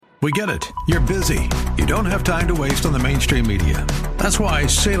We get it. You're busy. You don't have time to waste on the mainstream media. That's why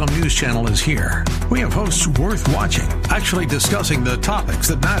Salem News Channel is here. We have hosts worth watching, actually discussing the topics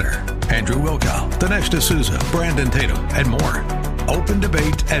that matter. Andrew Wilkow, Dinesh D'Souza, Brandon Tatum, and more. Open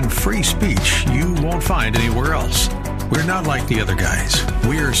debate and free speech you won't find anywhere else. We're not like the other guys.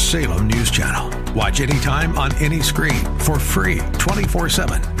 We're Salem News Channel. Watch anytime on any screen for free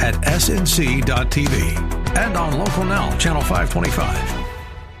 24/7 at snc.tv and on Local Now, Channel 525.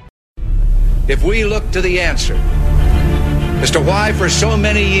 If we look to the answer as to why for so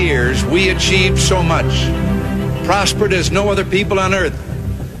many years we achieved so much, prospered as no other people on earth,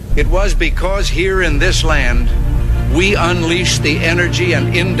 it was because here in this land we unleashed the energy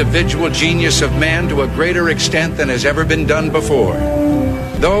and individual genius of man to a greater extent than has ever been done before.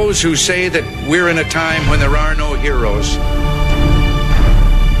 Those who say that we're in a time when there are no heroes,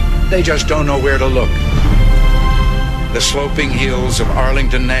 they just don't know where to look. The sloping hills of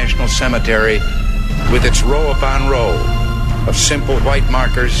Arlington National Cemetery, with its row upon row of simple white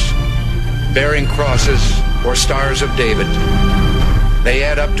markers bearing crosses or stars of David, they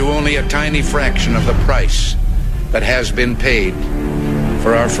add up to only a tiny fraction of the price that has been paid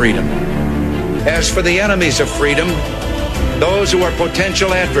for our freedom. As for the enemies of freedom, those who are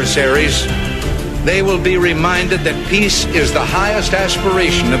potential adversaries, they will be reminded that peace is the highest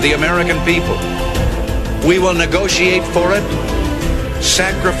aspiration of the American people. We will negotiate for it,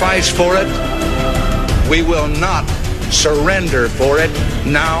 sacrifice for it. We will not surrender for it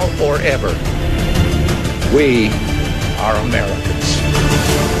now or ever. We are Americans.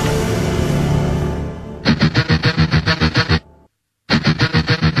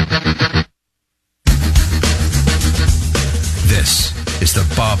 This is the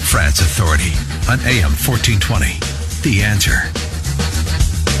Bob Frantz Authority on AM 1420. The Answer.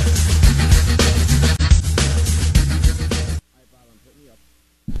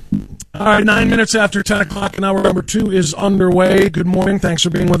 All right, 9 minutes after 10 o'clock, and hour number 2 is underway. Good morning. Thanks for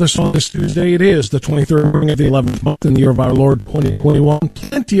being with us on this Tuesday. It is the 23rd morning of the 11th month in the year of our Lord 2021.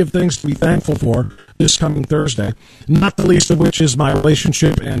 Plenty of things to be thankful for this coming Thursday, not the least of which is my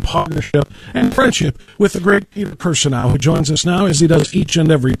relationship and partnership and friendship with the great Peter Kirsanow, who joins us now as he does each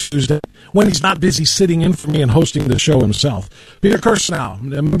and every Tuesday when he's not busy sitting in for me and hosting the show himself. Peter Kirsanow,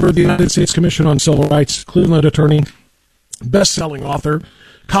 a member of the United States Commission on Civil Rights, Cleveland attorney, best-selling author,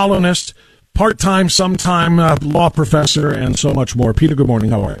 columnist, part-time, sometime law professor, and so much more. Peter, good morning.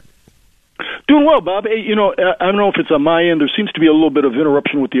 How are you? Doing well, Bob. Hey, I don't know if it's on my end. There seems to be a little bit of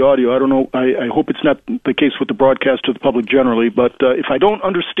interruption with the audio. I don't know. I hope it's not the case with the broadcast to the public generally, but if I don't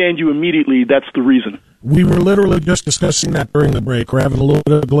understand you immediately, that's the reason. We were literally just discussing that during the break. We're having a little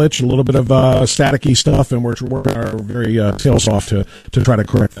bit of a glitch, a little bit of staticky stuff, and we're working our very tails off to try to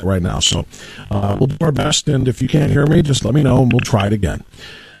correct that right now. So we'll do our best, and if you can't hear me, just let me know, and we'll try it again.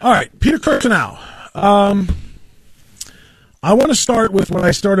 All right, Peter Kirsanow. I want to start with what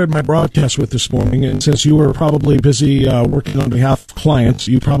I started my broadcast with this morning, and since you were probably busy working on behalf of clients,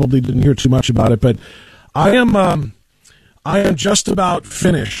 you probably didn't hear too much about it, but I am just about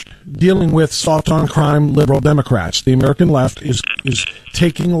finished dealing with soft-on-crime liberal Democrats. The American left is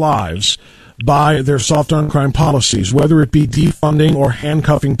taking lives by their soft-on-crime policies, whether it be defunding or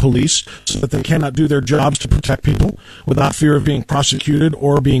handcuffing police so that they cannot do their jobs to protect people without fear of being prosecuted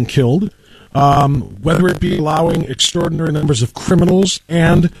or being killed, whether it be allowing extraordinary numbers of criminals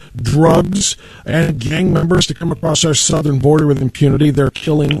and drugs and gang members to come across our southern border with impunity. They're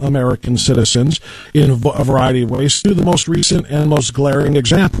killing American citizens in a variety of ways. To the most recent and most glaring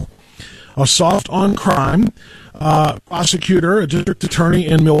example, a soft-on-crime prosecutor, a district attorney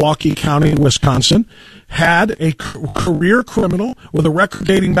in Milwaukee County, Wisconsin, had a career criminal with a record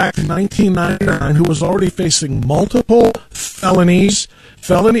dating back to 1999 who was already facing multiple felony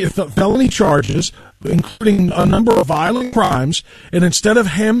charges, including a number of violent crimes, and instead of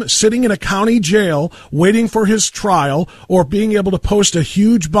him sitting in a county jail waiting for his trial or being able to post a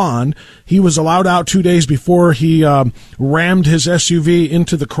huge bond, he was allowed out 2 days before he rammed his SUV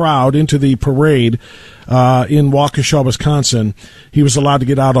into the crowd, into the parade in Waukesha, Wisconsin. He was allowed to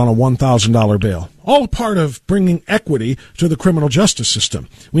get out on a $1,000 bail. All part of bringing equity to the criminal justice system.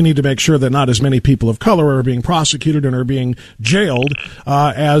 We need to make sure that not as many people of color are being prosecuted and are being jailed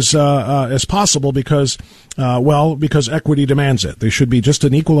as possible because equity demands it. There should be just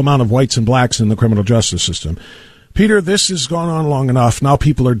an equal amount of whites and blacks in the criminal justice system. Peter, this has gone on long enough. Now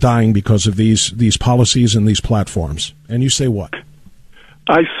people are dying because of these policies and these platforms. And you say what?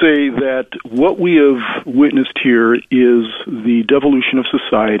 I say that what we have witnessed here is the devolution of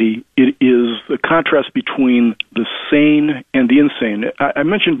society. It is the contrast between the sane and the insane. I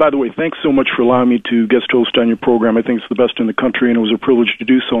mentioned, by the way, thanks so much for allowing me to guest host on your program. I think it's the best in the country, and it was a privilege to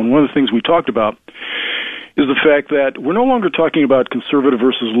do so. And one of the things we talked about is the fact that we're no longer talking about conservative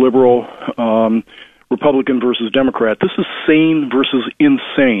versus liberal, Republican versus Democrat. This is sane versus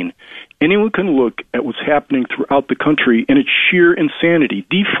insane. Anyone can look at what's happening throughout the country, and it's sheer insanity.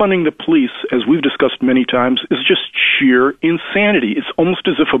 Defunding the police, as we've discussed many times, is just sheer insanity. It's almost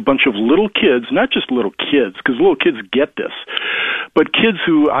as if a bunch of little kids, not just little kids, because little kids get this, but kids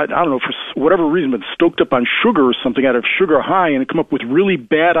who, I don't know, for whatever reason, been stoked up on sugar or something out of sugar high and come up with really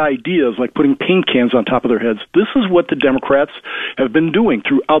bad ideas like putting paint cans on top of their heads. This is what the Democrats have been doing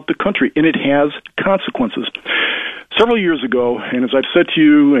throughout the country, and it has consequences. Several years ago, and as I've said to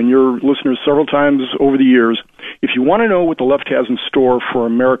you and your listeners several times over the years, if you want to know what the left has in store for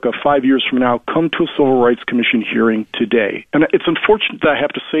America 5 years from now, come to a Civil Rights Commission hearing today. And it's unfortunate that I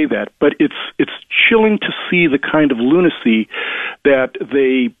have to say that, but it's chilling to see the kind of lunacy that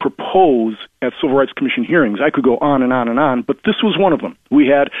they propose at Civil Rights Commission hearings. I could go on and on and on, but this was one of them. We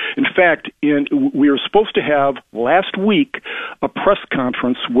had, in fact, we were supposed to have last week a press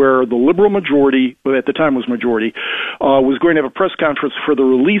conference where the liberal majority, well, at the time was majority, was going to have a press conference for the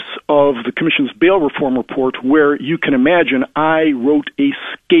release of the Commission's bail reform report, where you can imagine I wrote a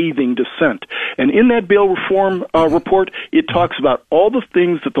scathing dissent. And in that bail reform report, it talks about all the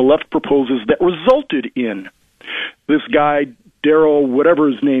things that the left proposes that resulted in this guy, Darrell, whatever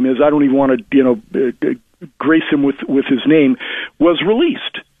his name is, I don't even want to, grace him with his name, was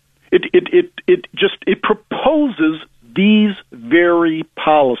released. It proposes these very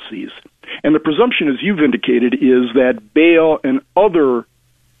policies. And the presumption, as you've indicated, is that bail and other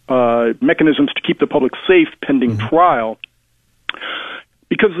mechanisms to keep the public safe pending trial,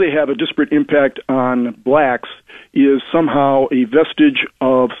 because they have a disparate impact on blacks, is somehow a vestige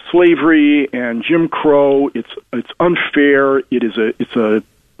of slavery and Jim Crow. It's unfair. It's a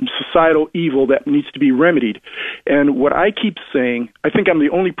societal evil that needs to be remedied. And what I keep saying, I think I'm the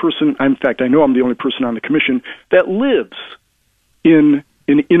only person, in fact, I know I'm the only person on the commission that lives in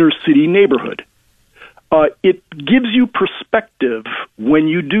an inner city neighborhood. It gives you perspective when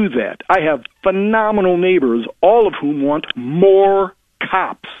you do that. I have phenomenal neighbors, all of whom want more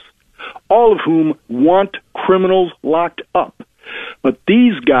cops, all of whom want criminals locked up. But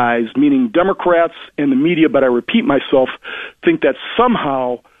these guys, meaning Democrats and the media, but I repeat myself, think that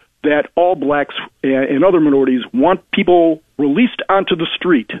somehow that all blacks and other minorities want people released onto the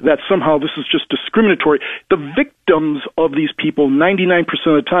street, that somehow this is just discriminatory. The victims of these people, 99%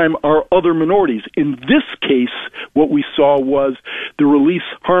 of the time, are other minorities. In this case, what we saw was the release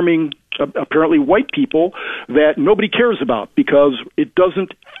harming apparently white people that nobody cares about because it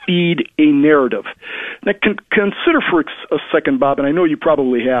doesn't feed a narrative. Now, consider for a second, Bob, and I know you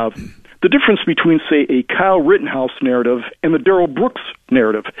probably have, the difference between, say, a Kyle Rittenhouse narrative and the Darrell Brooks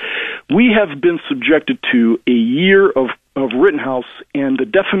narrative. We have been subjected to a year of Rittenhouse and the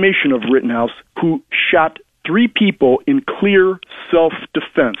defamation of Rittenhouse, who shot 3 people in clear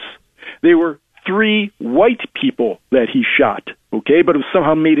self-defense. They were 3 white people that he shot, okay, but it was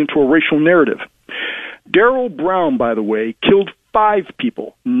somehow made into a racial narrative. Darrell Brown, by the way, killed 5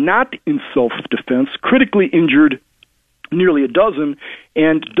 people, not in self-defense, critically injured nearly a dozen,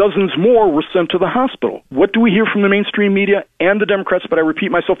 and dozens more were sent to the hospital. What do we hear from the mainstream media and the Democrats? But I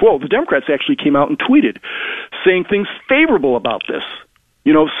repeat myself, well, the Democrats actually came out and tweeted saying things favorable about this,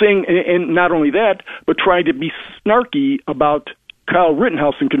 saying, and not only that, but trying to be snarky about Kyle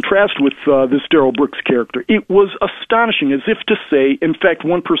Rittenhouse in contrast with this Darrell Brooks character. It was astonishing, as if to say, in fact,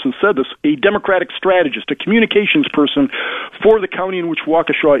 one person said this, a Democratic strategist, a communications person for the county in which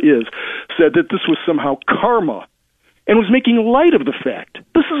Waukesha is, said that this was somehow karma, and was making light of the fact.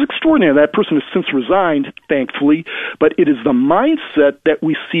 This is extraordinary. That person has since resigned, thankfully, but it is the mindset that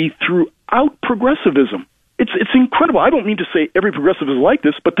we see throughout progressivism. It's incredible. I don't mean to say every progressive is like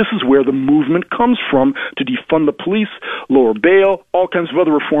this, but this is where the movement comes from, to defund the police, lower bail, all kinds of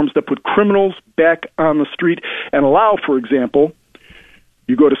other reforms that put criminals back on the street and allow, for example,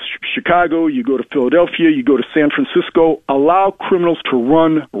 you go to Chicago, you go to Philadelphia, you go to San Francisco, allow criminals to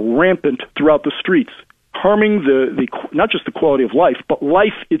run rampant throughout the streets, harming the not just the quality of life, but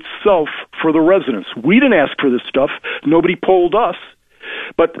life itself for the residents. We didn't ask for this stuff. Nobody polled us.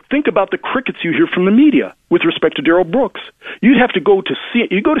 But think about the crickets you hear from the media with respect to Darrell Brooks. You'd have to go to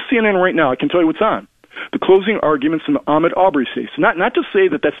CNN right now. I can tell you what's on. The closing arguments in the Ahmaud Arbery case. Not to say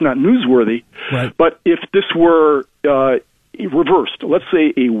that that's not newsworthy, right, but if this were reversed. Let's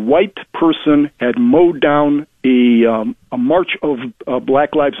say a white person had mowed down a march of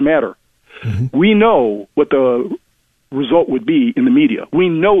Black Lives Matter. Mm-hmm. We know what the result would be in the media. We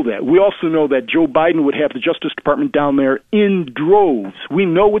know that. We also know that Joe Biden would have the Justice Department down there in droves. We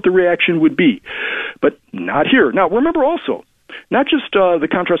know what the reaction would be, but not here. Now, remember also, not just the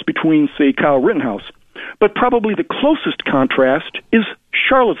contrast between, say, Kyle Rittenhouse, but probably the closest contrast is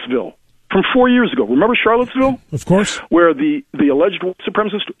Charlottesville from 4 years ago. Remember Charlottesville? Of course. Where the alleged white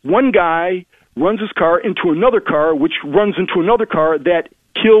supremacist, one guy runs his car into another car, which runs into another car that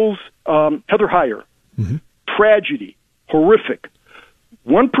kills Heather Heyer. Mm-hmm. Tragedy. Horrific.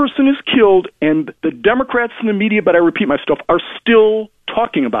 One person is killed, and the Democrats in the media, but I repeat myself, are still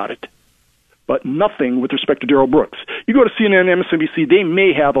talking about it. But nothing with respect to Darrell Brooks. You go to CNN and MSNBC, they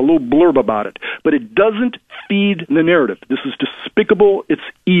may have a little blurb about it, but it doesn't feed the narrative. This is despicable. It's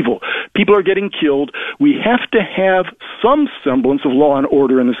evil. People are getting killed. We have to have some semblance of law and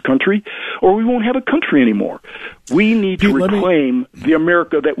order in this country, or we won't have a country anymore. We need to reclaim the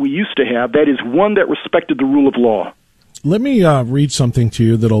America that we used to have, that is one that respected the rule of law. Let me read something to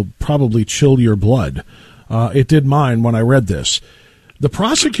you that'll probably chill your blood. It did mine when I read this. The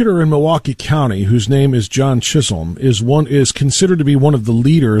prosecutor in Milwaukee County, whose name is John Chisholm, is considered to be one of the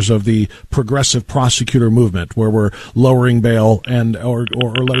leaders of the progressive prosecutor movement, where we're lowering bail and or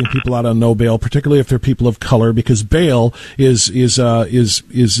letting people out on no bail, particularly if they're people of color, because bail is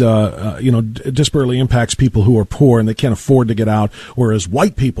disparately impacts people who are poor and they can't afford to get out, whereas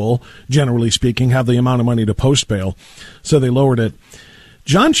white people, generally speaking, have the amount of money to post bail, so they lowered it.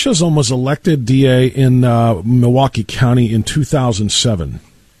 John Chisholm was elected DA in Milwaukee County in 2007.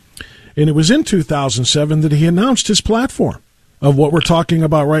 And it was in 2007 that he announced his platform of what we're talking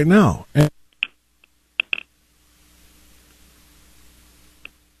about right now. And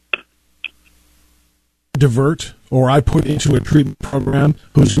divert, or I put into a treatment program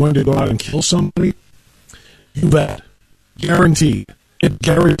who's going to go out and kill somebody, you bet. Guaranteed. It's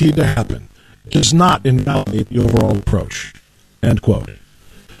guaranteed to happen. It does not invalidate the overall approach. End quote.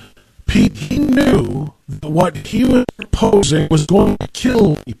 Pete, he knew that what he was proposing was going to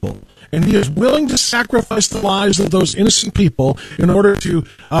kill people, and he is willing to sacrifice the lives of those innocent people in order to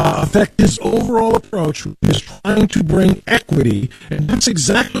affect his overall approach, which is trying to bring equity. And that's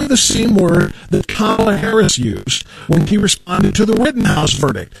exactly the same word that Kamala Harris used when he responded to the Rittenhouse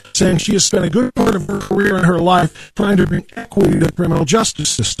verdict, saying she has spent a good part of her career and her life trying to bring equity to the criminal justice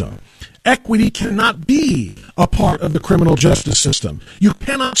system. Equity cannot be a part of the criminal justice system. You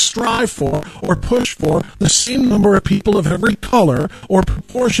cannot strive for or push for the same number of people of every color or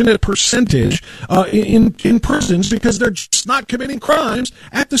proportionate percentage in prisons because they're just not committing crimes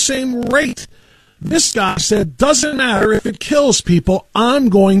at the same rate. This guy said, doesn't matter if it kills people, I'm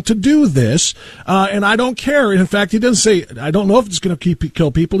going to do this, and I don't care. In fact, he doesn't say, I don't know if it's going to kill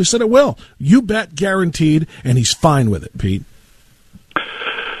people. He said it will. You bet, guaranteed, and he's fine with it, Pete.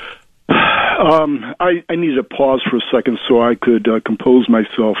 I needed to pause for a second so I could compose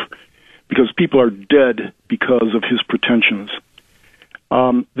myself, because people are dead because of his pretensions.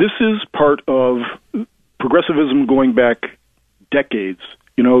 This is part of progressivism going back decades.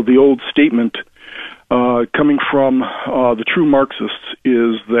 You know, the old statement coming from the true Marxists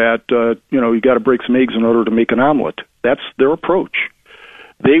is that, you got to break some eggs in order to make an omelet. That's their approach.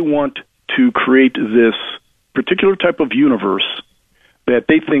 They want to create this particular type of universe that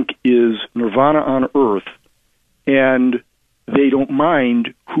they think is nirvana on earth, and they don't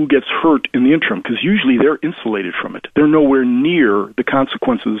mind who gets hurt in the interim, because usually they're insulated from it. They're nowhere near the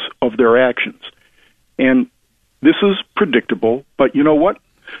consequences of their actions. And this is predictable, but you know what?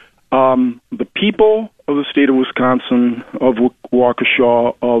 The people of the state of Wisconsin, of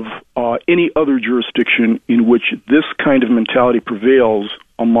Waukesha, of any other jurisdiction in which this kind of mentality prevails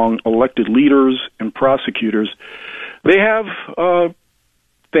among elected leaders and prosecutors, they have,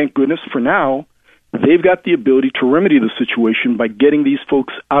 thank goodness for now, they've got the ability to remedy the situation by getting these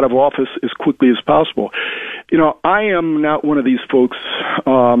folks out of office as quickly as possible. You know, I am not one of these folks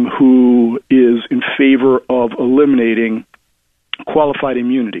who is in favor of eliminating qualified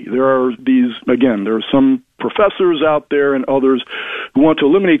immunity. There are some professors out there and others who want to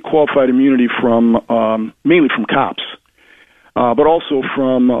eliminate qualified immunity from mainly from cops, but also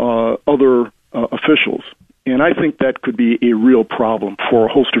from other officials. And I think that could be a real problem for a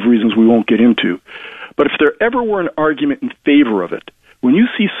host of reasons we won't get into. But if there ever were an argument in favor of it, when you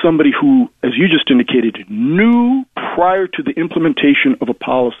see somebody who, as you just indicated, knew prior to the implementation of a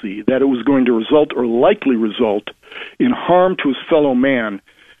policy that it was going to result or likely result in harm to his fellow man,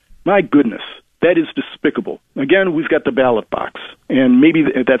 my goodness, That is despicable. Again, we've got the ballot box, and maybe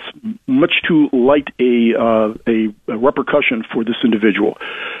that's much too light a repercussion for this individual.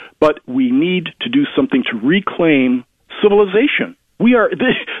 But we need to do something to reclaim civilization.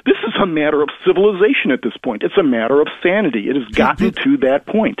 This is a matter of civilization at this point. It's a matter of sanity. It has gotten to that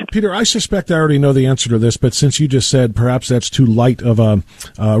point. Peter, I suspect I already know the answer to this, but since you just said perhaps that's too light of a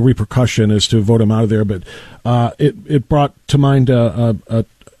repercussion as to vote him out of there, but it brought to mind a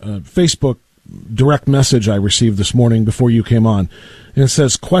Facebook direct message I received this morning before you came on. And it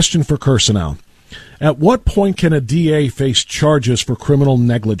says, question for Kirsanow. At what point can a DA face charges for criminal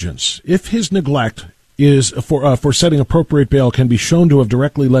negligence? If his neglect is for setting appropriate bail can be shown to have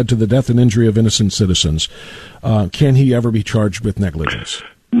directly led to the death and injury of innocent citizens, can he ever be charged with negligence?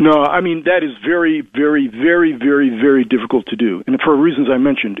 No, I mean, that is very, very, very, very, very difficult to do. And for reasons I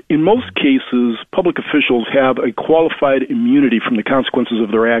mentioned, in most cases, public officials have a qualified immunity from the consequences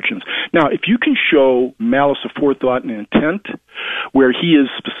of their actions. Now, if you can show malice aforethought and intent, where he is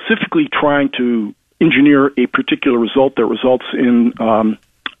specifically trying to engineer a particular result that results in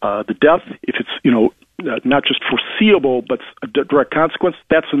the death, if it's, not just foreseeable, but a direct consequence,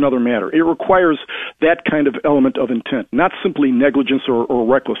 that's another matter. It requires that kind of element of intent, not simply negligence or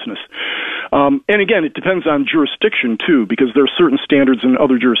recklessness. And again, it depends on jurisdiction, too, because there are certain standards in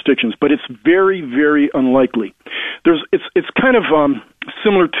other jurisdictions, but it's very, very unlikely. It's kind of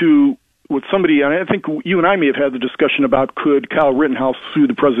similar to what somebody, and I think you and I may have had the discussion about, could Kyle Rittenhouse sue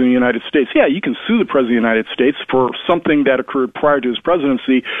the President of the United States? Yeah, you can sue the President of the United States for something that occurred prior to his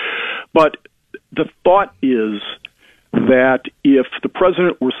presidency, but the thought is that if the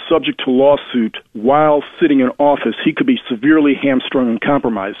president were subject to lawsuit while sitting in office, he could be severely hamstrung and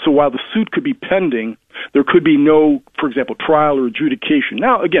compromised. So while the suit could be pending, there could be no, for example, trial or adjudication.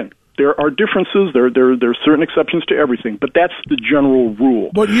 Now, again, there are differences. There are certain exceptions to everything, but that's the general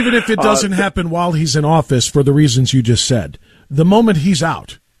rule. But even if it doesn't happen while he's in office for the reasons you just said, the moment he's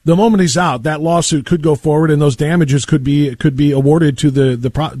out, that lawsuit could go forward, and those damages could be awarded to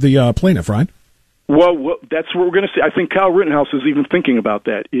the plaintiff, right? Well, that's what we're going to see. I think Kyle Rittenhouse is even thinking about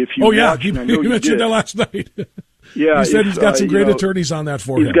that. If you you mentioned that last night. Yeah, he said he's got some great attorneys on that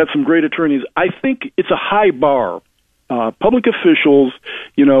for him. He's got some great attorneys. I think it's a high bar. Public officials,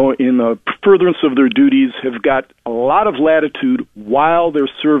 in the furtherance of their duties, have got a lot of latitude while they're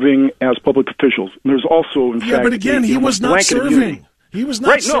serving as public officials. And there's also, in fact, but again, he was not serving. He was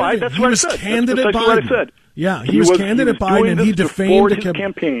not serving. No, that's what I said. Candid at Biden. That's what I said. Yeah, he was candid at Biden, and he defamed his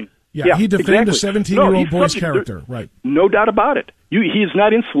campaign. Yeah, he defamed a 17-year-old boy's character, right? No doubt about it. He is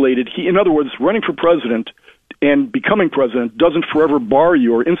not insulated. In other words, running for president and becoming president doesn't forever bar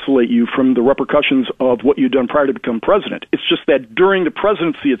you or insulate you from the repercussions of what you've done prior to become president. It's just that during the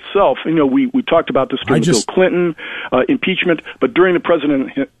presidency itself, we talked about this during the Bill Clinton impeachment, but during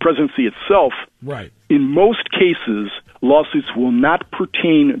the presidency itself, right? In most cases, lawsuits will not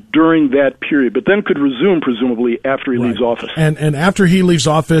pertain during that period, but then could resume, presumably, after he leaves office. And after he leaves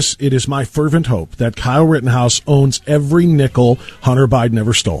office, it is my fervent hope that Kyle Rittenhouse owns every nickel Hunter Biden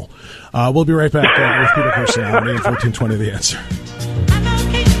ever stole. We'll be right back with Peter Kirsanow on AM 1420, The Answer.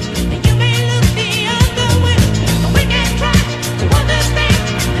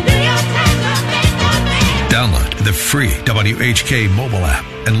 Download the free WHK mobile app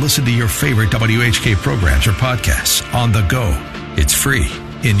and listen to your favorite WHK programs or podcasts on the go. It's free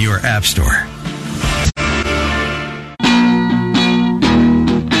in your app store.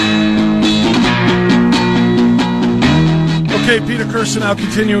 Okay, Peter Kirsanow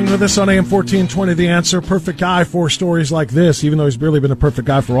continuing with us on AM 1420, The Answer. Perfect guy for stories like this, even though he's really been a perfect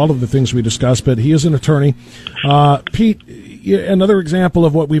guy for all of the things we discussed, but he is an attorney. Pete, another example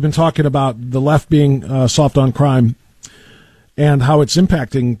of what we've been talking about, the left being soft on crime and how it's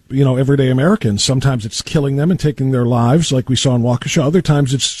impacting, everyday Americans. Sometimes it's killing them and taking their lives, like we saw in Waukesha. Other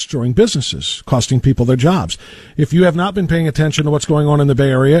times it's destroying businesses, costing people their jobs. If you have not been paying attention to what's going on in the Bay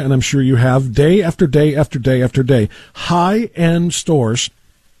Area, and I'm sure you have, day after day after day after day, high-end stores,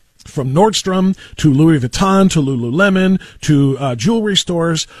 from Nordstrom to Louis Vuitton to Lululemon to jewelry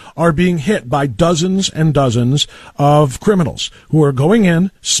stores, are being hit by dozens and dozens of criminals who are going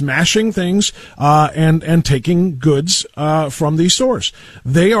in, smashing things, and taking goods from these stores.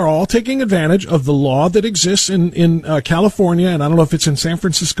 They are all taking advantage of the law that exists in California, and I don't know if it's in San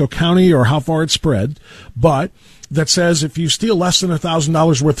Francisco County or how far it's spread, but that says if you steal less than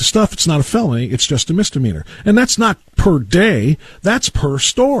 $1,000 worth of stuff, it's not a felony, it's just a misdemeanor. And that's not per day, that's per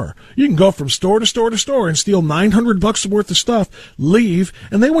store. You can go from store to store to store and steal $900 worth of stuff, leave,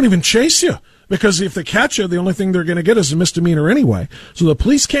 and they won't even chase you because if they catch you, the only thing they're going to get is a misdemeanor anyway. So the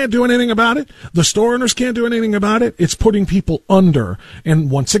police can't do anything about it. The store owners can't do anything about it. It's putting people under. And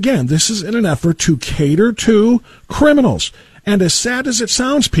once again, this is in an effort to cater to criminals. And as sad as it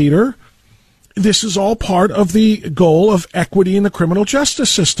sounds, Peter, this is all part of the goal of equity in the criminal justice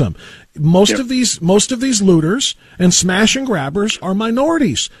system. Most of these looters and smash and grabbers are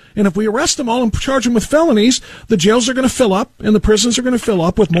minorities. And if we arrest them all and charge them with felonies, the jails are going to fill up and the prisons are going to fill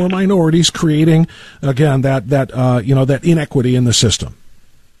up with more minorities, creating, again, that inequity in the system.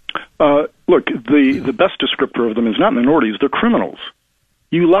 Look, the best descriptor of them is not minorities, they're criminals.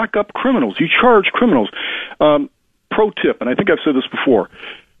 You lock up criminals, you charge criminals. Pro tip, and I think I've said this before.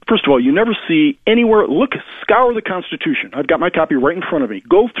 First of all, you never see anywhere, scour the Constitution. I've got my copy right in front of me.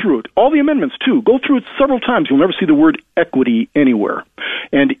 Go through it. All the amendments, too. Go through it several times. You'll never see the word equity anywhere.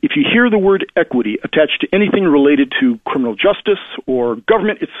 And if you hear the word equity attached to anything related to criminal justice or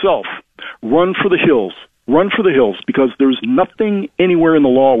government itself, run for the hills. Run for the hills, because there's nothing anywhere in the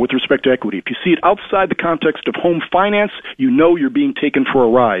law with respect to equity. If you see it outside the context of home finance, you know you're being taken for a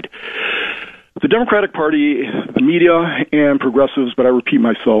ride. The Democratic Party, the media, and progressives, but I repeat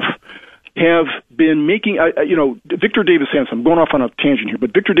myself, have been making, Victor Davis Hanson, I'm going off on a tangent here,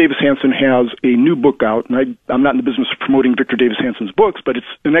 but Victor Davis Hanson has a new book out, and I'm not in the business of promoting Victor Davis Hanson's books, but it's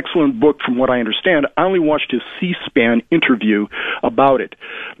an excellent book from what I understand. I only watched his C-SPAN interview about it,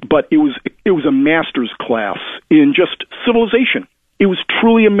 but it was a master's class in just civilization. It was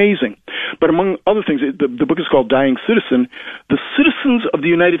truly amazing. But among other things, the book is called Dying Citizen. The citizens of the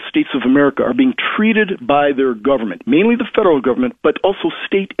United States of America are being treated by their government, mainly the federal government, but also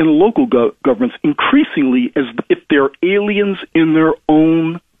state and local governments, increasingly as if they're aliens in their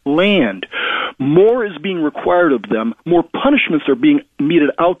own land. More is being required of them. More punishments are being meted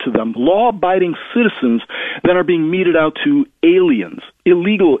out to them, law-abiding citizens, than are being meted out to aliens,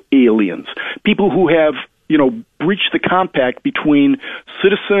 illegal aliens, people who have breach the compact between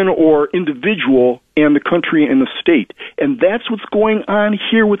citizen or individual and the country and the state. And that's what's going on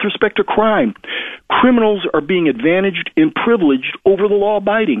here with respect to crime. Criminals are being advantaged and privileged over the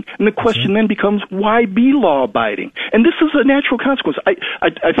law-abiding. And the question then becomes, why be law-abiding? And this is a natural consequence.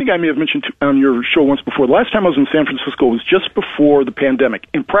 I think I may have mentioned on your show once before, the last time I was in San Francisco was just before the pandemic.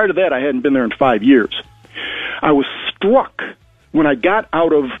 And prior to that, I hadn't been there in 5 years. I was struck when I got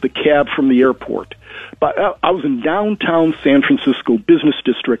out of the cab from the airport. But I was in downtown San Francisco business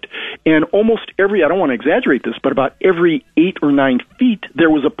district, and almost I don't want to exaggerate this, but about every 8 or 9 feet, there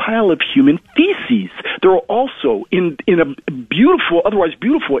was a pile of human feces. There were also, in a beautiful, otherwise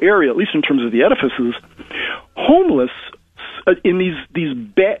beautiful area, at least in terms of the edifices, homeless in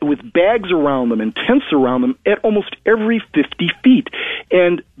with bags around them and tents around them at almost every 50 feet.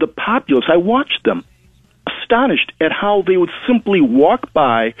 And the populace, I watched them, astonished at how they would simply walk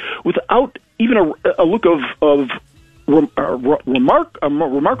by without even a look of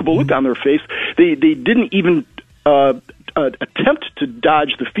remarkable look on their face. They didn't even attempt to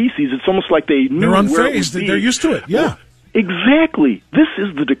dodge the feces. It's almost like they knew they're where it would unfazed. be. They're used to it. Yeah. Well, exactly. This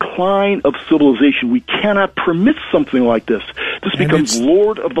is the decline of civilization. We cannot permit something like this. This becomes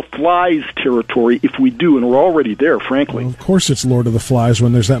Lord of the Flies territory if we do, and we're already there, frankly. Well, of course it's Lord of the Flies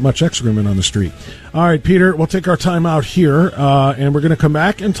when there's that much excrement on the street. All right, Peter, we'll take our time out here, and we're going to come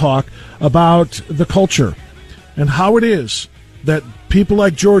back and talk about the culture and how it is that people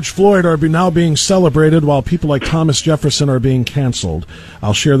like George Floyd are now being celebrated while people like Thomas Jefferson are being canceled.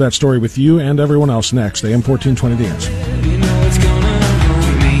 I'll share that story with you and everyone else next. AM 1420 The Answer. You know it's gonna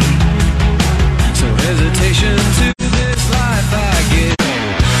hurt me. So hesitation to this life I get.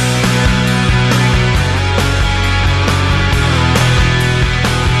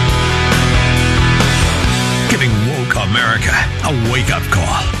 Giving woke America a wake-up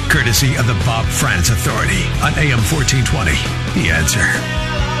call, courtesy of the Bob Frantz Authority on AM 1420. The Answer.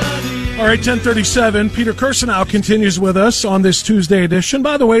 All right, 1037. Peter Kirsanow continues with us on this Tuesday edition.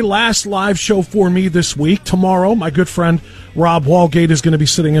 By the way, last live show for me this week. Tomorrow, my good friend Rob Walgate is going to be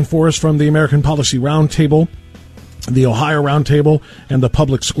sitting in for us from the American Policy Roundtable, the Ohio Roundtable, and the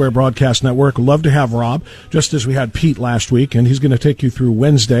Public Square Broadcast Network. Love to have Rob, just as we had Pete last week, and he's going to take you through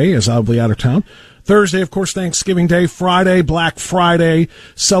Wednesday, as I'll be out of town. Thursday, of course, Thanksgiving Day. Friday, Black Friday,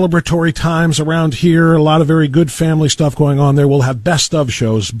 celebratory times around here. A lot of very good family stuff going on there. We'll have best of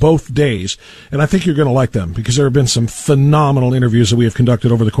shows both days, and I think you're going to like them because there have been some phenomenal interviews that we have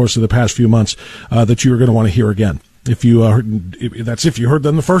conducted over the course of the past few months that you are going to want to hear again. If you heard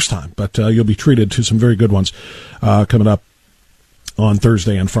them the first time, but you'll be treated to some very good ones coming up on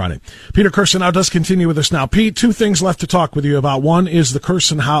Thursday and Friday. Peter Kirsanow does continue with us now. Pete, 2 things left to talk with you about. One is the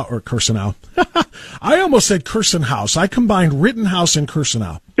Kirsanow. I almost said Kirsan House. I combined Rittenhouse and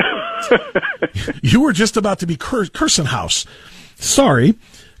Kirsanow. You were just about to be Kirsanow. Sorry.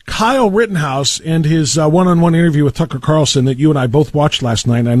 Kyle Rittenhouse and his one-on-one interview with Tucker Carlson that you and I both watched last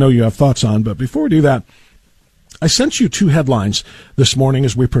night, and I know you have thoughts on, but before we do that, I sent you 2 headlines this morning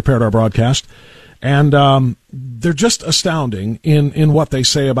as we prepared our broadcast, and they're just astounding in what they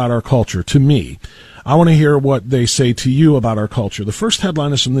say about our culture to me. I want to hear what they say to you about our culture. The first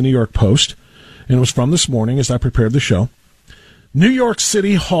headline is from the New York Post, and it was from this morning as I prepared the show. New York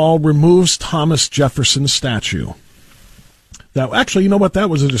City Hall removes Thomas Jefferson statue. Now, actually, you know what? That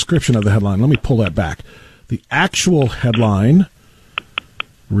was a description of the headline. Let me pull that back. The actual headline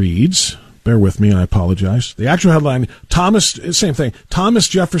reads, bear with me, I apologize. The actual headline, same thing, Thomas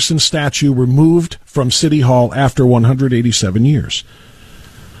Jefferson statue removed from City Hall after 187 years.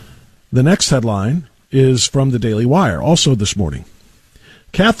 The next headline is from the Daily Wire, also this morning.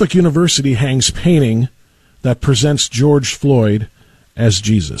 Catholic University hangs painting that presents George Floyd as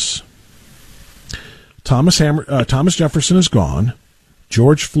Jesus. Thomas Jefferson is gone.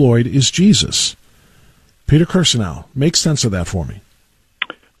 George Floyd is Jesus. Peter Kirsanow, make sense of that for me.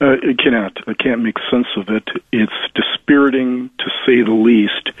 I cannot. I can't make sense of it. It's dispiriting, to say the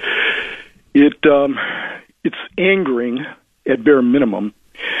least. It's angering at bare minimum.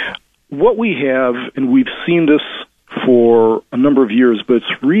 What we have, and we've seen this for a number of years, but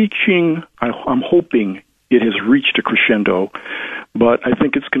it's reaching, I'm hoping it has reached a crescendo, but I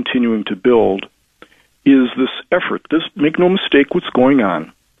think it's continuing to build, is this effort. Make no mistake what's going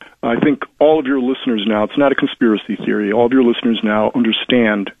on. I think all of your listeners now, it's not a conspiracy theory, all of your listeners now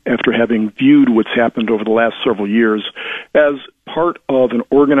understand, after having viewed what's happened over the last several years, as part of an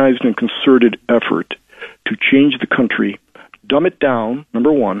organized and concerted effort to change the country, dumb it down,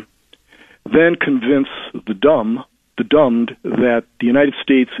 number one, then convince the dumb the doomed that the United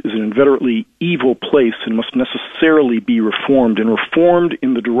States is an inveterately evil place and must necessarily be reformed, and reformed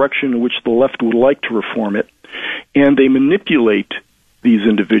in the direction in which the left would like to reform it. And they manipulate these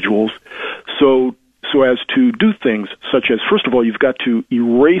individuals so as to do things such as, first of all, you've got to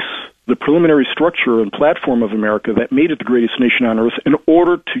erase the preliminary structure and platform of America that made it the greatest nation on earth in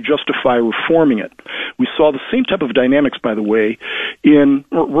order to justify reforming it. We saw the same type of dynamics, by the way,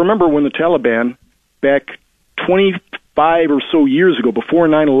 remember when the Taliban, back 25 or so years ago, before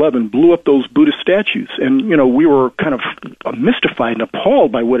 9/11, blew up those Buddhist statues. And, we were kind of mystified and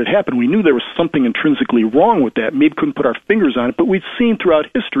appalled by what had happened. We knew there was something intrinsically wrong with that. Maybe couldn't put our fingers on it, but we'd seen throughout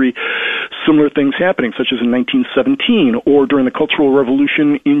history similar things happening, such as in 1917 or during the Cultural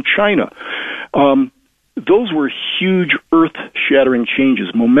Revolution in China. Those were huge earth-shattering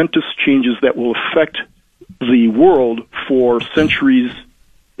changes, momentous changes that will affect the world for centuries,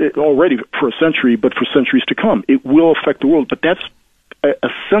 already for a century, but for centuries to come. It will affect the world, but that's a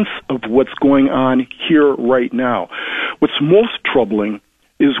sense of what's going on here right now. What's most troubling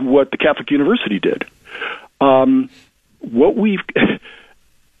is what the Catholic University did. When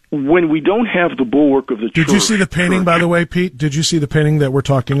we don't have the bulwark of the church... Did you see the painting, by the way, Pete? Did you see the painting that we're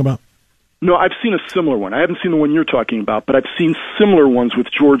talking about? No, I've seen a similar one. I haven't seen the one you're talking about, but I've seen similar ones with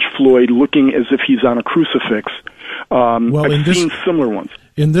George Floyd looking as if he's on a crucifix. I've seen similar ones.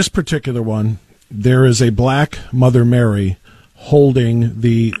 In this particular one, there is a black Mother Mary holding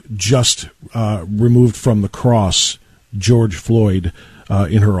the just removed from the cross George Floyd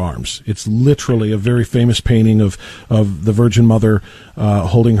in her arms. It's literally a very famous painting of the Virgin Mother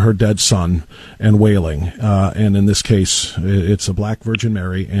holding her dead son and wailing. And in this case, it's a black Virgin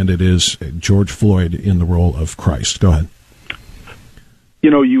Mary, and it is George Floyd in the role of Christ. Go ahead.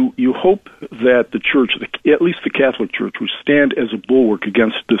 You hope that the church, at least the Catholic Church, would stand as a bulwark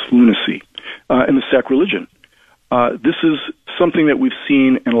against this lunacy and the sacrilegion. This is something that we've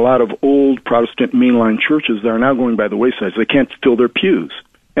seen in a lot of old Protestant mainline churches that are now going by the wayside. They can't fill their pews.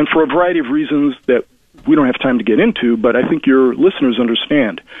 And for a variety of reasons that we don't have time to get into, but I think your listeners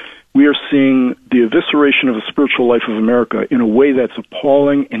understand. We are seeing the evisceration of the spiritual life of America in a way that's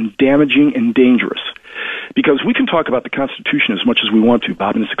appalling and damaging and dangerous. Because we can talk about the Constitution as much as we want to,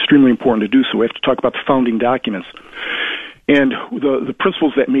 Bob, and it's extremely important to do so. We have to talk about the founding documents and the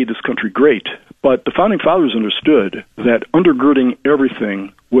principles that made this country great. But the Founding Fathers understood that undergirding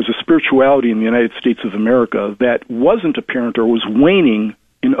everything was a spirituality in the United States of America that wasn't apparent or was waning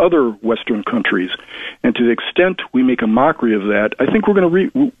in other Western countries. And to the extent we make a mockery of that, I think we're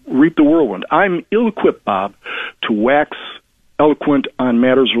going to reap the whirlwind. I'm ill-equipped, Bob, to wax eloquent on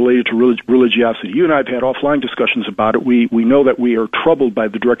matters related to religiosity. You and I have had offline discussions about it. We know that we are troubled by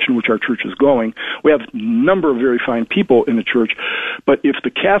the direction in which our church is going. We have a number of very fine people in the church, but if the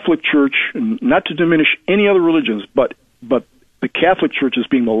Catholic Church, not to diminish any other religions, but the Catholic Church, as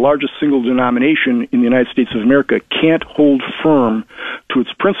being the largest single denomination in the United States of America, can't hold firm to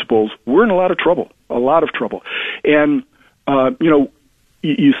its principles, we're in a lot of trouble. And,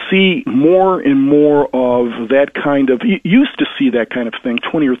 you see more and more of that kind of, you used to see that kind of thing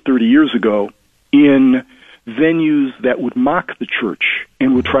 20 or 30 years ago in venues that would mock the church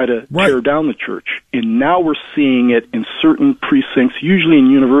and would try to tear down the church. And now we're seeing it in certain precincts, usually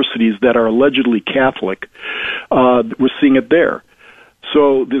in universities that are allegedly Catholic. We're seeing it there.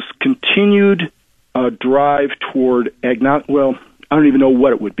 So this continued drive toward I don't even know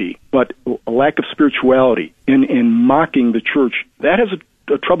what it would be, but a lack of spirituality in mocking the church, that has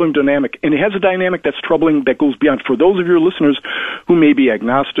a troubling dynamic, and it has a dynamic that's troubling that goes beyond. For those of your listeners who may be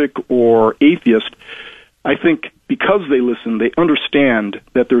agnostic or atheist, I think because they listen, they understand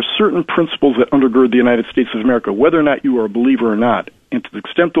that there are certain principles that undergird the United States of America, whether or not you are a believer or not. And to the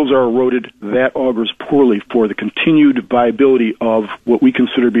extent those are eroded, that augurs poorly for the continued viability of what we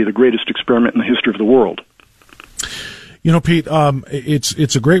consider to be the greatest experiment in the history of the world. You know, Pete,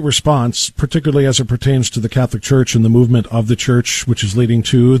 it's a great response, particularly as it pertains to the Catholic Church and the movement of the Church, which is leading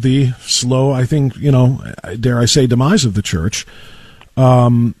to the slow, I think, dare I say, demise of the Church.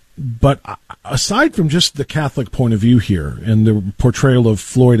 But aside from just the Catholic point of view here and the portrayal of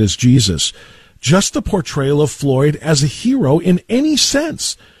Floyd as Jesus, just the portrayal of Floyd as a hero in any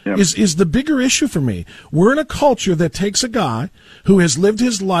sense is the bigger issue for me. We're in a culture that takes a guy who has lived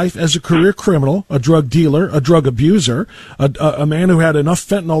his life as a career criminal, a drug dealer, a drug abuser, a man who had enough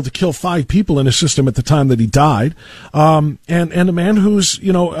fentanyl to kill 5 people in his system at the time that he died, and a man whose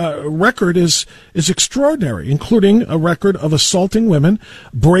record is extraordinary, including a record of assaulting women,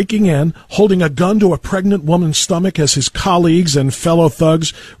 breaking in, holding a gun to a pregnant woman's stomach as his colleagues and fellow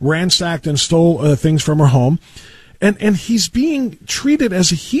thugs ransacked and stole things from her home. And he's being treated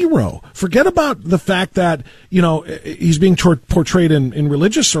as a hero. Forget about the fact that, he's being portrayed in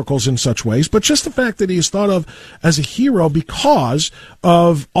religious circles in such ways, but just the fact that he is thought of as a hero because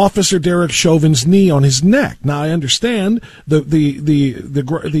of Officer Derek Chauvin's knee on his neck. Now, I understand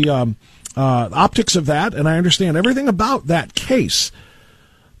the optics of that, and I understand everything about that case,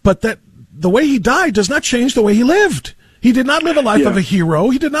 but that the way he died does not change the way he lived. He did not live a life of a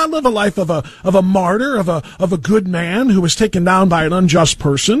hero. He did not live a life of a martyr, of a good man who was taken down by an unjust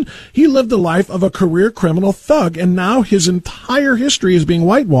person. He lived the life of a career criminal thug, and now his entire history is being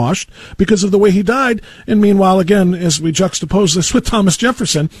whitewashed because of the way he died. And meanwhile, again, as we juxtapose this with Thomas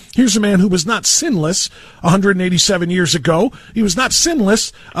Jefferson, here's a man who was not sinless 187 years ago. He was not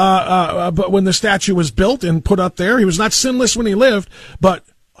sinless but when the statue was built and put up there. He was not sinless when he lived, but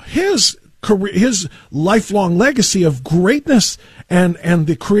his lifelong legacy of greatness and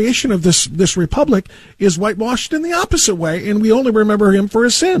the creation of this republic is whitewashed in the opposite way, and we only remember him for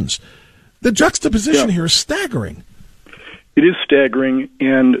his sins. The juxtaposition here is staggering. It is staggering,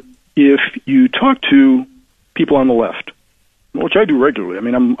 and if you talk to people on the left, which I do regularly, I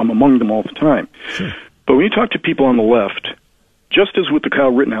mean, I'm among them all the time, sure. But when you talk to people on the left, just as with the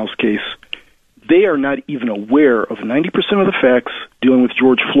Kyle Rittenhouse case, they are not even aware of 90% of the facts dealing with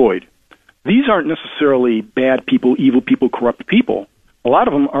George Floyd. These aren't necessarily bad people, evil people, corrupt people. A lot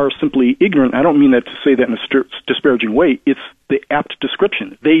of them are simply ignorant. I don't mean that to say that in a disparaging way. It's the apt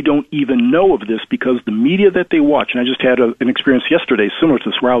description. They don't even know of this because the media that they watch, and I just had an experience yesterday similar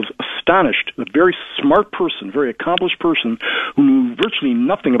to this where I was astonished. A very smart person, very accomplished person who knew virtually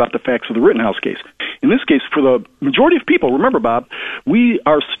nothing about the facts of the Rittenhouse case. In this case, for the majority of people, remember, Bob, we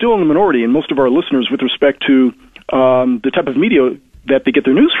are still in the minority, and most of our listeners with respect to the type of media that they get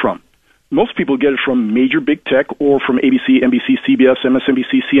their news from. Most people get it from major big tech or from ABC, NBC, CBS,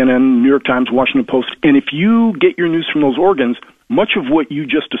 MSNBC, CNN, New York Times, Washington Post. And if you get your news from those organs, much of what you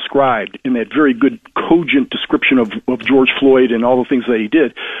just described in that very good, cogent description of George Floyd and all the things that he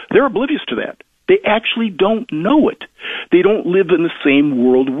did, they're oblivious to that. They actually don't know it. They don't live in the same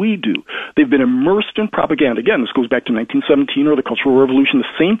world we do. They've been immersed in propaganda. Again, this goes back to 1917 or the Cultural Revolution.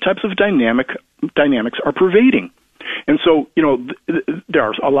 The same types of dynamics are pervading. And so, there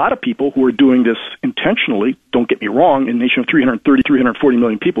are a lot of people who are doing this intentionally. Don't get me wrong. In a nation of 330, 340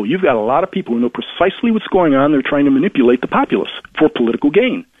 million people, you've got a lot of people who know precisely what's going on. They're trying to manipulate the populace for political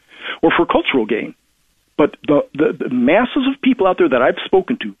gain or for cultural gain. But the masses of people out there that I've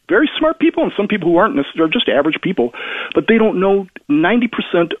spoken to, very smart people and some people who aren't necessarily just average people, but they don't know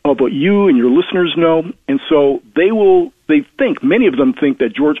 90% of what you and your listeners know. And so many of them think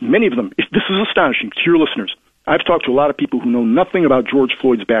that this is astonishing to your listeners. I've talked to a lot of people who know nothing about George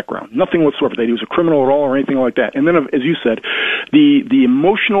Floyd's background, nothing whatsoever, that he was a criminal at all or anything like that. And then, as you said, the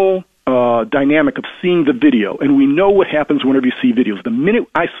emotional dynamic of seeing the video, and we know what happens whenever you see videos. The minute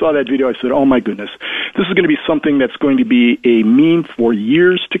I saw that video, I said, oh my goodness, this is going to be something that's going to be a meme for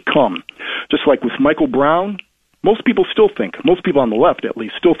years to come. Just like with Michael Brown, most people on the left at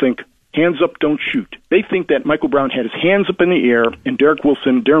least, still think hands up, don't shoot. They think that Michael Brown had his hands up in the air and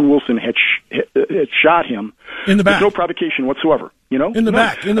Darren Wilson had shot him in the back with no provocation whatsoever. You know, in the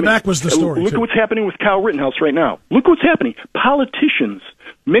back was the story. Look at what's happening with Kyle Rittenhouse right now. Look what's happening. Politicians,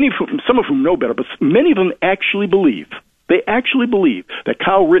 some of whom know better, but many of them actually believe. They actually believe that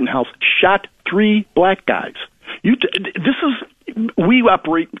Kyle Rittenhouse shot 3 black guys. We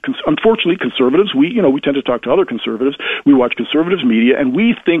operate, unfortunately, conservatives. We tend to talk to other conservatives. We watch conservatives media, and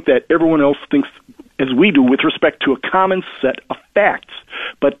we think that everyone else thinks as we do with respect to a common set of facts.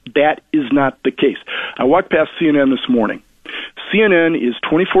 But that is not the case. I walked past CNN this morning. CNN is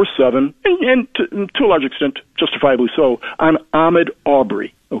 24/7, and to a large extent, justifiably so, on Ahmaud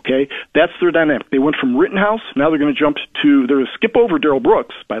Arbery. Okay, that's their dynamic. They went from Rittenhouse, now they're going to skip over Darrell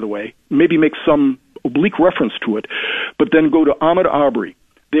Brooks, by the way, maybe make some oblique reference to it, but then go to Ahmaud Arbery.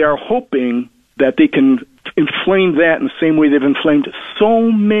 They are hoping that they can inflame that in the same way they've inflamed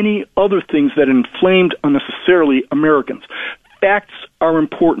so many other things that inflamed unnecessarily Americans. Facts are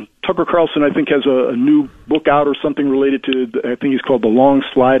important. Tucker Carlson, I think, has a new book out or something related to, I think he's called The Long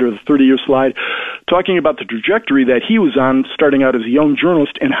Slide or The 30-Year Slide, talking about the trajectory that he was on starting out as a young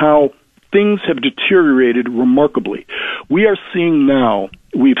journalist and how things have deteriorated remarkably. We are seeing now,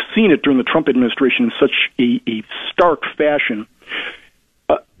 we've seen it during the Trump administration in such a stark fashion.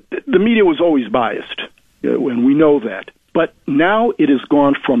 The media was always biased, and we know that. But now it has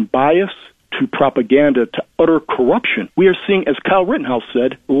gone from bias to propaganda to utter corruption. We are seeing, as Kyle Rittenhouse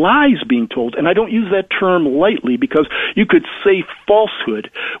said, lies being told. And I don't use that term lightly because you could say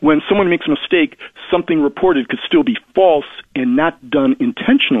falsehood. When someone makes a mistake, something reported could still be false and not done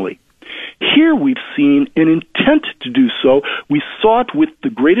intentionally. Here we've seen an intent to do so. We saw it with the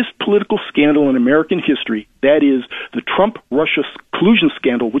greatest political scandal in American history. That is the Trump-Russia collusion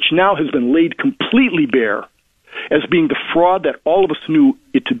scandal, which now has been laid completely bare as being the fraud that all of us knew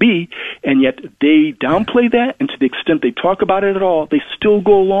it to be, and yet they downplay that, and to the extent they talk about it at all, they still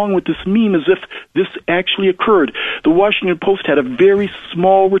go along with this meme as if this actually occurred. The Washington Post had a very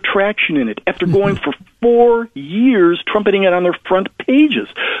small retraction in it after going for 4 years trumpeting it on their front pages.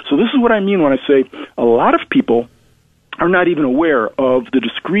 So this is what I mean when I say a lot of people are not even aware of the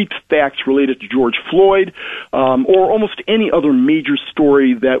discrete facts related to George Floyd or almost any other major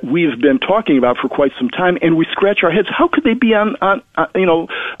story that we've been talking about for quite some time, and we scratch our heads. How could they be on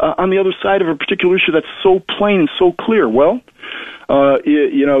the other side of a particular issue that's so plain and so clear? Well,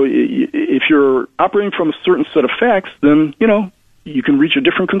 if you're operating from a certain set of facts, then you can reach a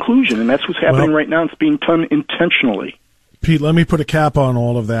different conclusion, and that's what's happening right now. It's being done intentionally. Pete, let me put a cap on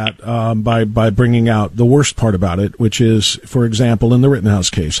all of that by bringing out the worst part about it, which is, for example, in the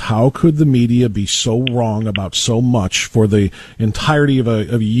Rittenhouse case, how could the media be so wrong about so much for the entirety of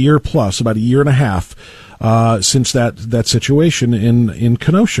a year plus, about a year and a half, since that situation in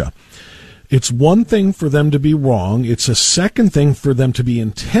Kenosha? It's one thing for them to be wrong. It's a second thing for them to be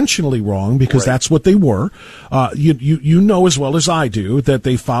intentionally wrong, because that's what they were. You know as well as I do that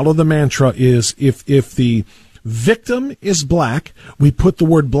they follow the mantra is if the victim is black, we put the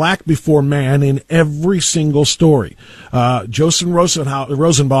word black before man in every single story. Joseph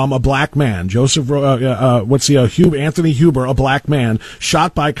Rosenbaum, a black man. Anthony Huber, a black man,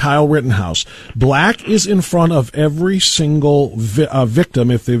 shot by Kyle Rittenhouse. Black is in front of every single victim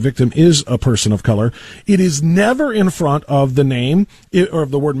if the victim is a person of color. It is never in front of the name or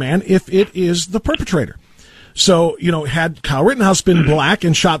of the word man if it is the perpetrator. So, had Kyle Rittenhouse been black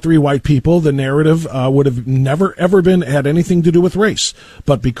and shot 3 white people, the narrative would have never, ever had anything to do with race.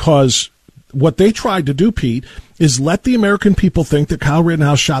 But because what they tried to do, Pete, is let the American people think that Kyle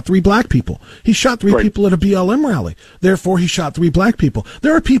Rittenhouse shot 3 black people. He shot 3 people at a BLM rally. Therefore, he shot 3 black people.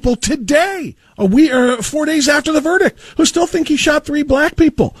 There are people today, 4 days after the verdict, who still think he shot 3 black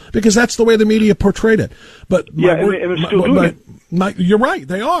people because that's the way the media portrayed it. But and they're still doing it. You're right,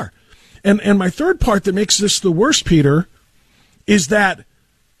 they are. And my third part that makes this the worst, Peter, is that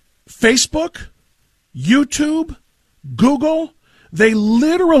Facebook, YouTube, Google, they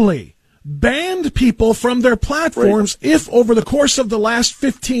literally banned people from their platforms if over the course of the last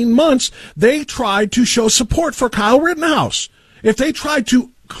 15 months they tried to show support for Kyle Rittenhouse. If they tried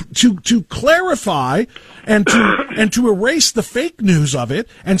to clarify and to erase the fake news of it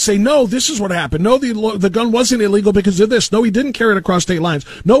and say, no, this is what happened. No, the gun wasn't illegal because of this. No, he didn't carry it across state lines.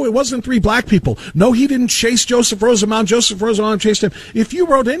 No, it wasn't 3 black people. No, he didn't chase Joseph Rosenbaum. Joseph Rosenbaum chased him. If you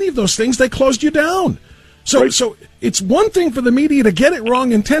wrote any of those things, they closed you down. So it's one thing for the media to get it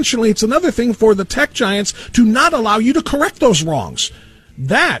wrong intentionally. It's another thing for the tech giants to not allow you to correct those wrongs.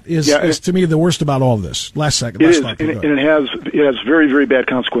 That is to me the worst about all of this. Last second. It is, and it has very, very bad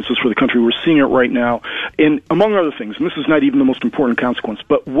consequences for the country. We're seeing it right now. And among other things, and this is not even the most important consequence,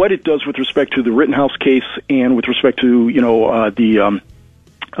 but what it does with respect to the Rittenhouse case and with respect to, the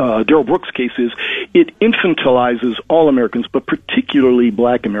Darrell Brooks case is it infantilizes all Americans, but particularly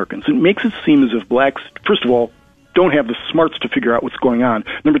black Americans. It makes it seem as if blacks, first of all, don't have the smarts to figure out what's going on.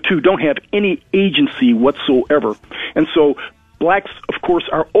 Number two, don't have any agency whatsoever. And so blacks, of course,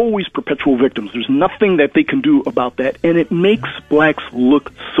 are always perpetual victims. There's nothing that they can do about that, and it makes blacks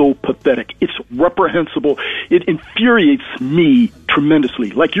look so pathetic. It's reprehensible. It infuriates me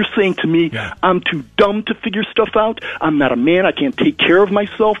tremendously. Like you're saying to me, I'm too dumb to figure stuff out. I'm not a man. I can't take care of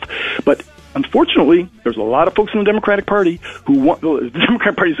myself. But unfortunately, there's a lot of folks in the Democratic Party who want. The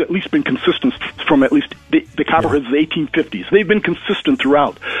Democratic Party has at least been consistent from at least the Copperheads of the 1850s. They've been consistent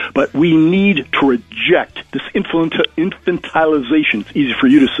throughout. But we need to reject this infantilization, it's easy for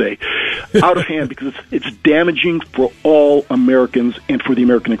you to say, out of hand because it's damaging for all Americans and for the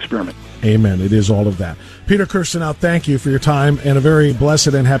American experiment. Amen. It is all of that. Peter Kirsanow, thank you for your time, and a very blessed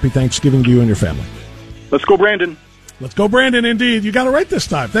and happy Thanksgiving to you and your family. Let's go, Brandon. Let's go, Brandon, indeed. You got it right this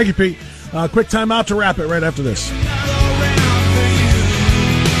time. Thank you, Pete. Quick time out to wrap it right after this.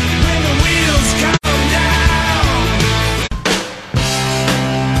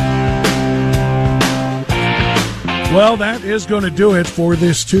 Well, that is going to do it for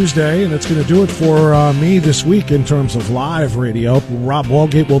this Tuesday, and it's going to do it for me this week in terms of live radio. Rob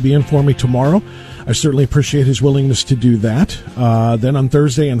Walgate will be in for me tomorrow. I certainly appreciate his willingness to do that. Then on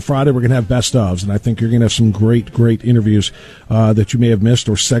Thursday and Friday, we're going to have best ofs, and I think you're going to have some great, great interviews that you may have missed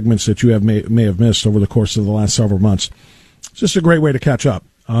or segments that you may have missed over the course of the last several months. It's just a great way to catch up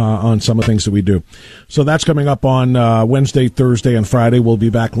on some of the things that we do. So that's coming up on Wednesday, Thursday, and Friday. We'll be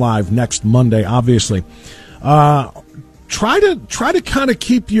back live next Monday, obviously. Try to kind of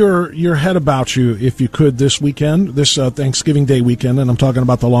keep your head about you if you could this weekend, this Thanksgiving Day weekend, and I'm talking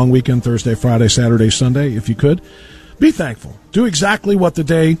about the long weekend, Thursday, Friday, Saturday, Sunday. If you could, be thankful. Do exactly what the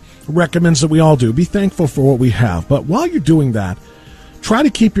day recommends that we all do. Be thankful for what we have. But while you're doing that, try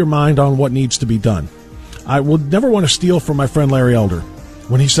to keep your mind on what needs to be done. I would never want to steal from my friend Larry Elder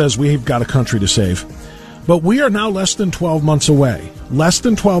when he says we've got a country to save. But we are now less than 12 months away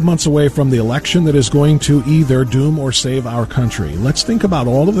from the election that is going to either doom or save our country. Let's think about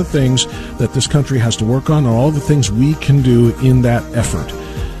all of the things that this country has to work on and all of the things we can do in that effort.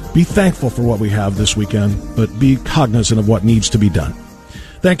 Be thankful for what we have this weekend, but be cognizant of what needs to be done.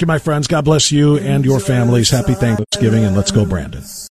 Thank you, my friends. God bless you and your families. Happy Thanksgiving, and let's go, Brandon.